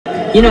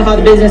you know how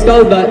the business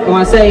goes, but when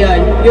I say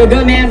you're a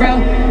good man, bro,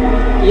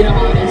 you know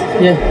how it is.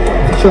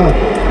 Yeah, for sure.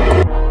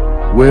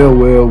 Well.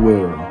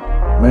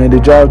 Man,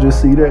 did y'all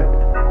just see that?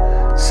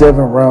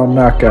 7th-round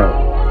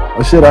knockout,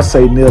 or should I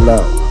say kneel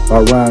out, by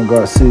Ryan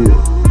Garcia.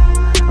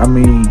 I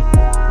mean,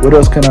 what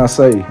else can I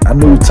say? I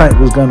knew Tank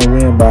was gonna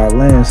win by a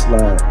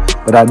landslide,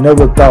 but I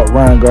never thought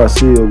Ryan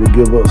Garcia would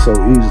give up so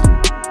easily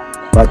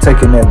by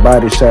taking that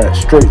body shot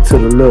straight to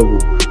the level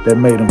that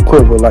made him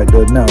quiver, like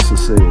the announcer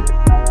said.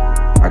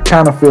 I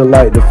kind of feel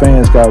like the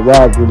fans got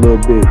robbed a little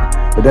bit,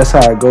 but that's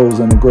how it goes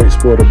in the great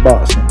sport of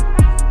boxing.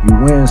 You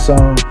win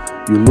some,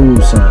 you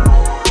lose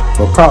some.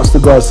 But props to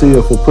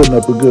Garcia for putting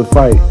up a good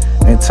fight,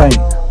 and Tank,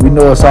 we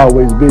know it's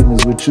always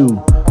business with you,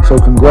 so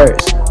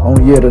congrats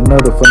on yet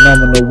another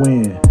phenomenal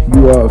win.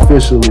 You are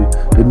officially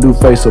the new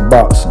face of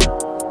boxing.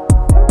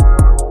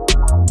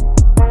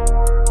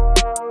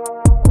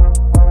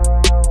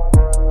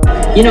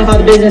 You know how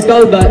the business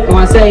goes, but when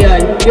I say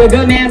you're a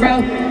good man, bro,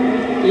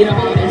 you know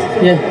how it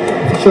is. Yeah,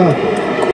 for sure.